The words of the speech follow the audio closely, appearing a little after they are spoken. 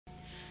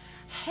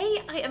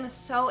Hey, I am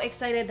so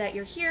excited that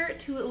you're here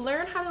to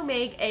learn how to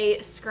make a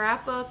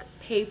scrapbook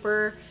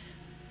paper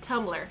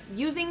tumbler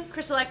using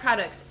CrystaLac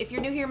products. If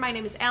you're new here, my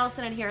name is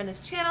Allison, and here on this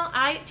channel,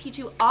 I teach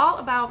you all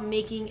about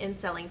making and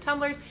selling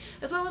tumblers,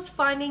 as well as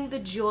finding the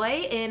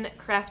joy in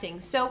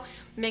crafting. So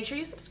make sure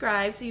you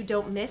subscribe so you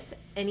don't miss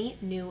any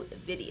new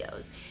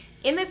videos.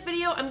 In this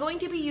video, I'm going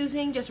to be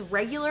using just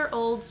regular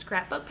old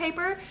scrapbook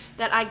paper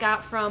that I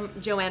got from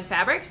Joann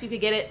Fabrics. You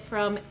could get it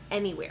from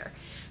anywhere.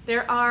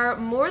 There are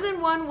more than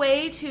one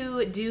way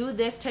to do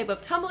this type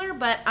of tumbler,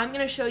 but I'm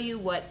going to show you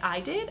what I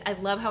did. I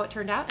love how it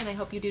turned out, and I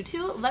hope you do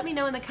too. Let me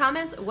know in the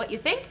comments what you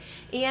think,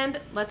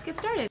 and let's get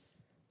started.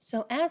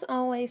 So as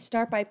always,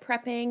 start by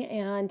prepping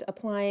and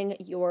applying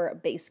your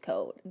base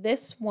coat.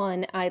 This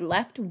one I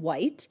left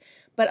white,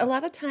 but a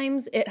lot of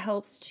times it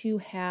helps to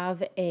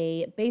have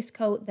a base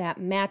coat that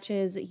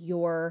matches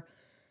your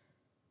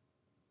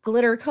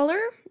glitter color.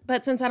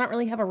 But since I don't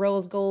really have a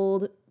rose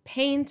gold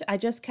paint, I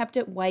just kept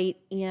it white,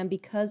 and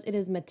because it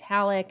is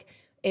metallic,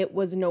 it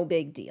was no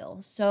big deal.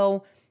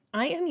 So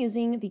I am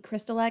using the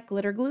CrystaLac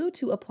Glitter Glue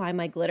to apply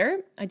my glitter.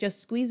 I just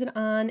squeeze it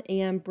on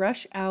and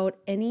brush out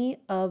any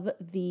of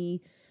the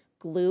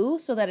glue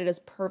so that it is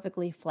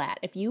perfectly flat.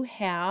 If you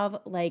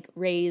have like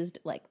raised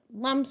like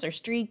lumps or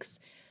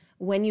streaks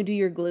when you do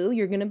your glue,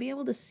 you're going to be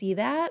able to see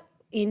that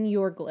in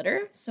your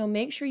glitter. So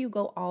make sure you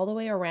go all the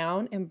way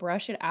around and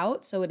brush it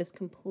out so it is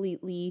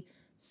completely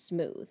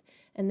smooth.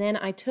 And then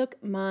I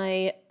took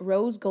my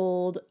rose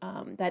gold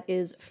that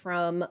is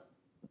from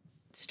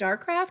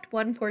Starcraft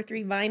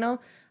 143 vinyl.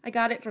 I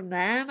got it from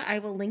them. I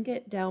will link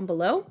it down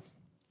below.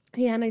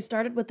 And I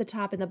started with the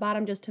top and the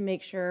bottom just to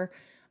make sure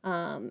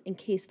in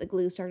case the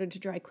glue started to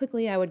dry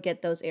quickly, I would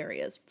get those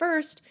areas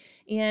first.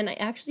 And I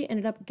actually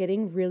ended up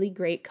getting really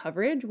great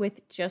coverage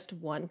with just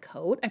one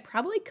coat. I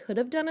probably could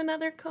have done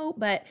another coat,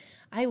 but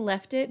I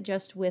left it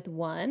just with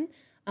one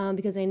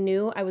because I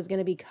knew I was going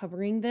to be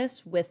covering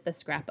this with the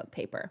scrapbook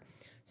paper.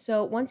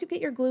 So once you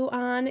get your glue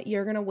on,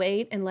 you're going to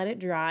wait and let it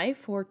dry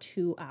for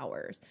 2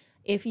 hours.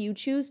 If you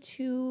choose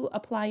to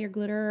apply your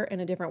glitter in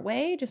a different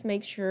way, just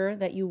make sure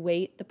that you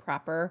wait the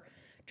proper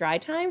dry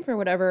time for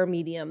whatever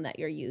medium that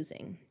you're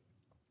using.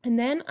 And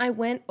then I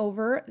went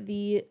over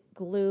the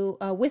glue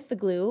with the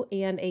glue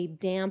and a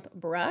damp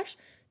brush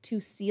to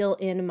seal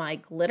in my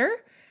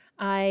glitter.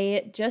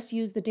 I just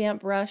used the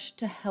damp brush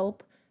to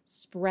help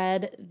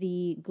spread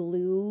the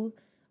glue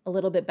a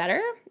little bit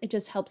better. It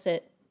just helps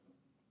it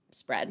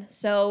spread.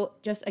 So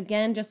just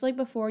again, just like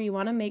before, you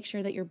want to make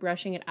sure that you're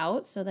brushing it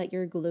out so that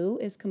your glue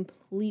is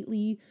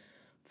completely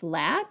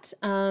flat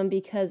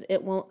because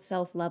it won't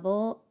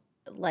self-level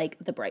like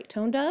the bright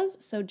tone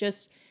does. So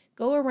just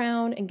go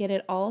around and get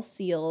it all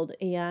sealed,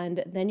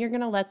 and then you're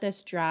going to let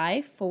this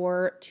dry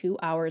for 2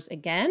 hours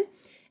again,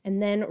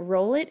 and then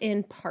roll it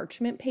in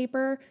parchment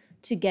paper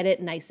to get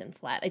it nice and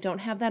flat. I don't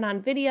have that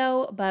on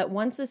video, but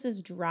once this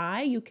is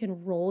dry, you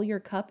can roll your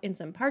cup in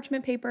some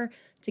parchment paper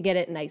to get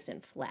it nice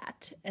and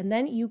flat. And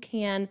then you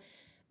can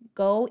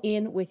go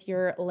in with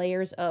your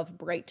layers of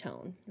bright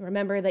tone.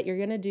 Remember that you're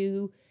going to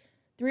do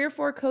 3 or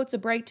 4 coats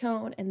of bright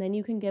tone, and then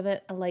you can give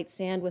it a light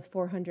sand with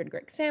 400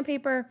 grit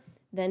sandpaper,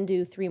 then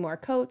do 3 more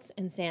coats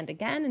and sand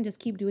again, and just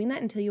keep doing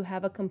that until you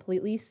have a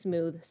completely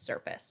smooth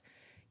surface.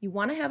 You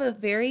want to have a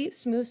very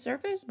smooth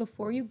surface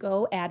before you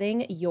go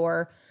adding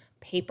your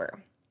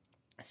paper.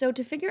 So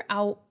to figure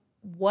out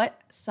what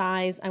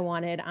size I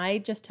wanted, I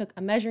just took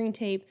a measuring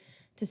tape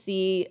to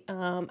see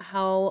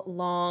how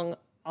long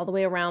all the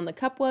way around the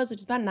cup was, which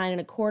is about 9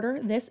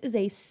 1/4. This is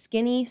a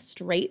skinny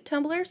straight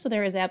tumbler, so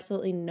there is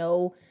absolutely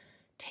no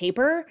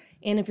taper.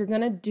 And if you're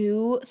gonna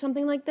do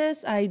something like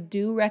this, I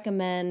do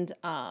recommend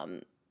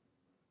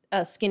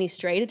a skinny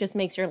straight. It just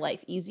makes your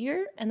life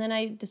easier. And then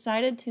I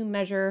decided to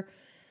measure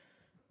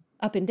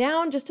up and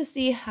down just to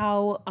see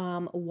how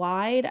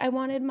wide I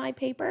wanted my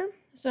paper.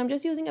 So I'm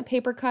just using a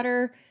paper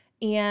cutter,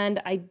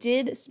 and I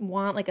did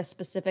want like a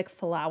specific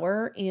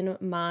flower in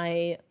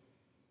my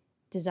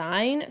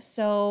design.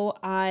 So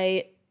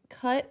I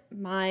cut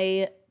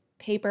my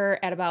paper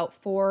at about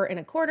 4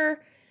 1/4,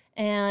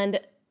 and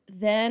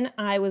then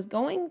I was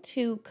going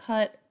to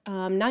cut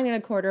 9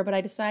 1/4, but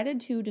I decided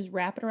to just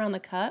wrap it around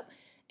the cup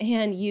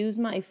and use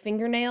my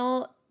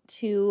fingernail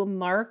to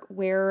mark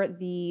where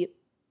the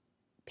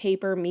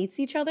paper meets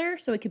each other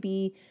so it could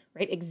be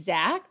right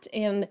exact.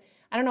 And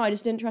I don't know, I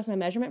just didn't trust my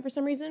measurement for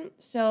some reason.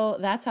 So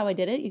that's how I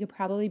did it. You could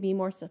probably be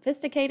more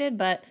sophisticated,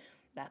 but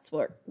that's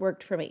what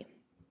worked for me.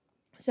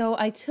 So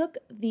I took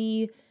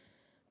the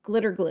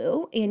glitter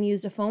glue and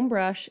used a foam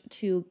brush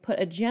to put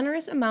a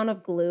generous amount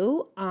of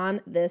glue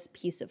on this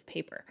piece of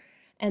paper.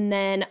 And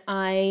then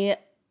I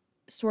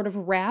sort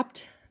of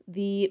wrapped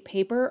the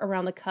paper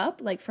around the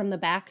cup, like from the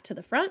back to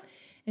the front,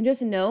 and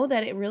just know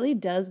that it really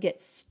does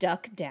get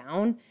stuck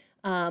down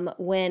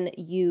when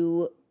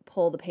you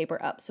pull the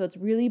paper up. So it's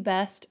really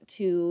best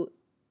to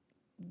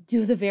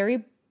do the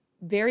very,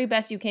 very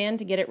best you can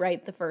to get it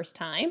right the first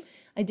time.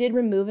 I did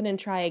remove it and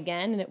try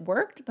again, and it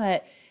worked,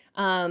 but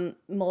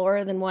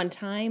more than one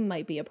time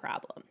might be a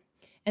problem.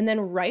 And then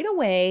right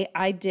away,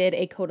 I did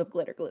a coat of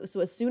glitter glue. So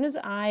as soon as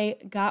I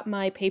got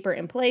my paper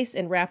in place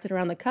and wrapped it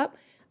around the cup,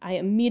 I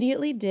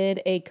immediately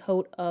did a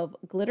coat of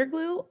glitter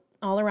glue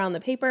all around the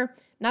paper,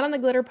 not on the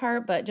glitter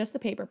part, but just the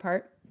paper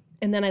part.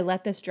 And then I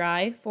let this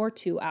dry for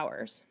 2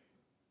 hours.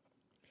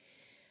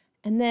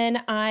 And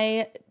then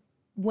I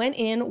went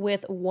in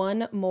with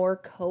one more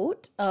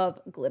coat of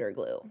glitter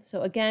glue.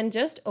 So again,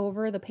 just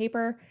over the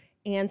paper.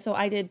 And so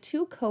I did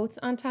 2 coats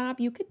on top.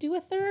 You could do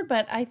a third,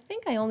 but I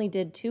think I only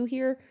did 2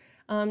 here,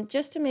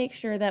 just to make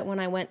sure that when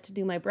I went to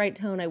do my bright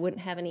tone, I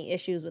wouldn't have any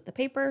issues with the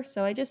paper.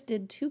 So I just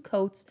did 2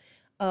 coats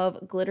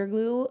of glitter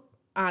glue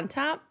on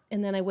top,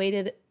 and then I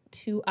waited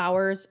 2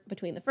 hours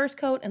between the first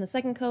coat and the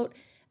second coat,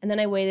 and then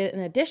I waited an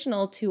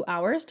additional 2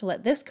 hours to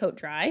let this coat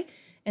dry,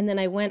 and then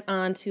I went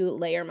on to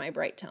layer my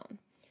bright tone.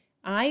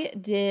 I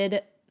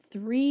did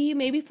 3,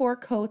 maybe 4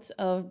 coats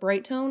of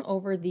bright tone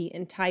over the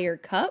entire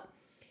cup,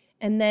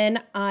 and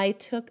then I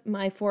took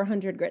my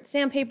 400 grit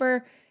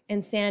sandpaper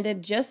and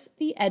sanded just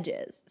the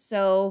edges.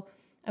 So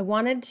I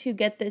wanted to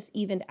get this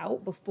evened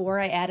out before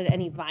I added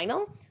any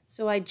vinyl.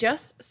 So I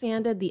just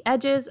sanded the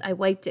edges, I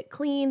wiped it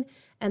clean,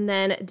 and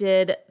then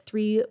did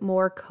 3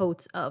 more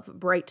coats of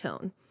bright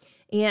tone.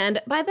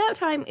 And by that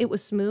time it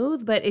was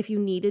smooth, but if you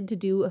needed to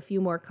do a few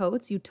more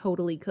coats, you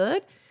totally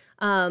could.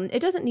 It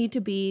doesn't need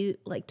to be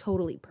like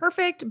totally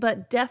perfect,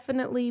 but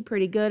definitely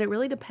pretty good. It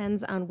really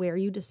depends on where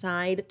you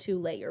decide to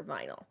lay your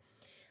vinyl.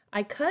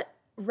 I cut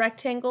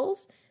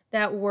rectangles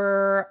that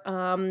were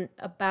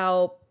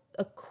about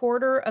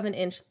 1/4 of an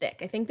inch thick.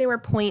 I think they were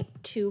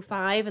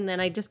 0.25, and then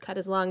I just cut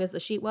as long as the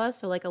sheet was,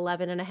 so like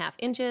 11.5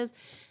 inches.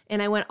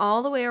 And I went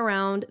all the way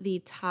around the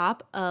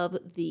top of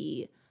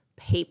the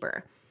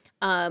paper.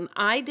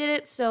 I did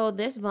it so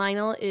this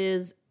vinyl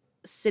is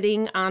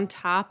sitting on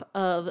top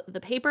of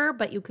the paper,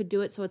 but you could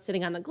do it so it's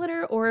sitting on the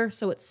glitter or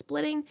so it's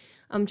splitting.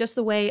 Just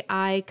the way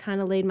I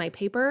kind of laid my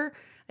paper,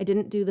 I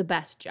didn't do the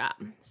best job.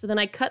 So then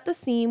I cut the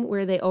seam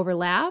where they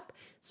overlap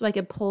so I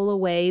could pull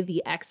away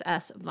the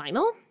excess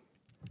vinyl.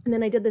 And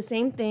then I did the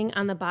same thing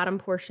on the bottom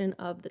portion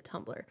of the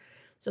tumbler.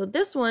 So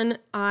this one,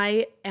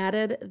 I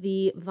added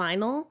the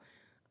vinyl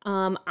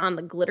on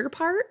the glitter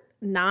part,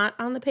 not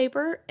on the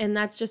paper. And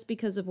that's just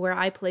because of where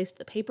I placed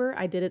the paper.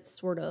 I did it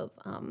sort of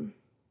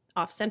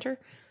off center.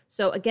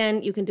 So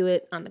again, you can do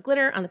it on the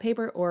glitter, on the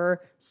paper,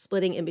 or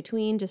splitting in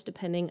between, just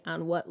depending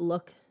on what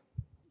look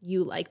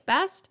you like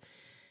best.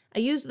 I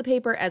used the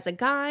paper as a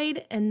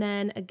guide, and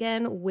then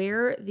again,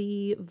 where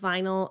the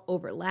vinyl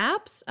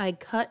overlaps, I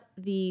cut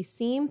the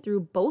seam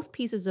through both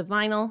pieces of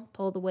vinyl,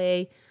 pulled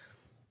away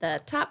the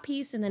top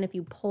piece, and then if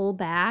you pull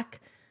back,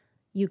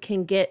 you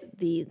can get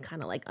the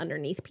kind of like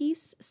underneath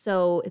piece.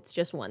 So it's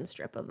just one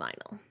strip of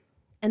vinyl.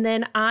 And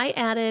then I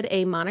added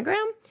a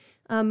monogram.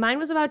 Mine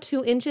was about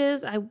 2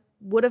 inches. I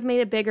would have made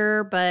it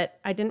bigger, but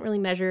I didn't really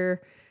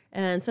measure.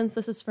 And since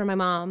this is for my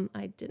mom,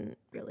 I didn't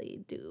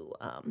really do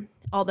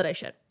all that I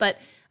should. But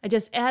I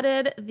just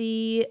added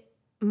the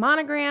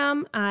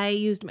monogram. I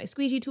used my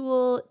squeegee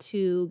tool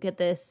to get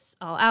this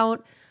all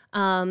out.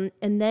 And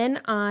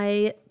then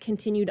I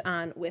continued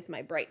on with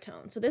my bright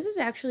tone. So this is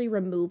actually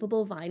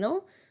removable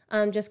vinyl,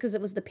 just because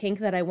it was the pink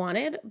that I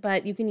wanted.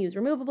 But you can use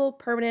removable,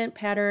 permanent,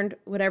 patterned,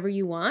 whatever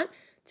you want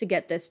to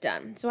get this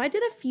done. So I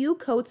did a few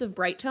coats of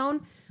bright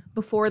tone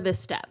before this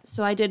step.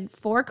 So I did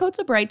 4 coats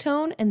of bright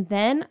tone, and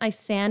then I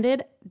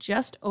sanded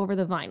just over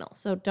the vinyl.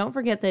 So don't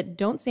forget that,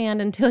 don't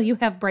sand until you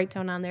have bright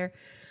tone on there.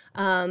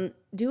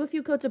 Do a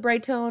few coats of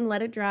bright tone,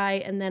 let it dry,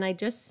 and then I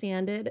just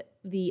sanded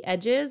the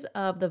edges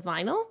of the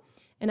vinyl,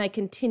 and I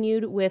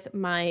continued with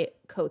my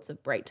coats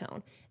of bright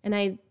tone. And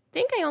I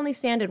think I only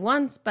sanded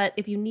once, but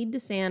if you need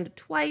to sand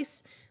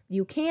twice,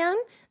 you can,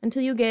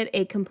 until you get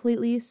a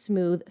completely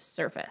smooth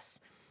surface.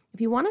 If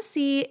you want to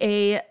see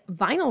a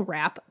vinyl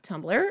wrap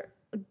tumbler,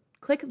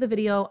 click the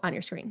video on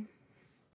your screen.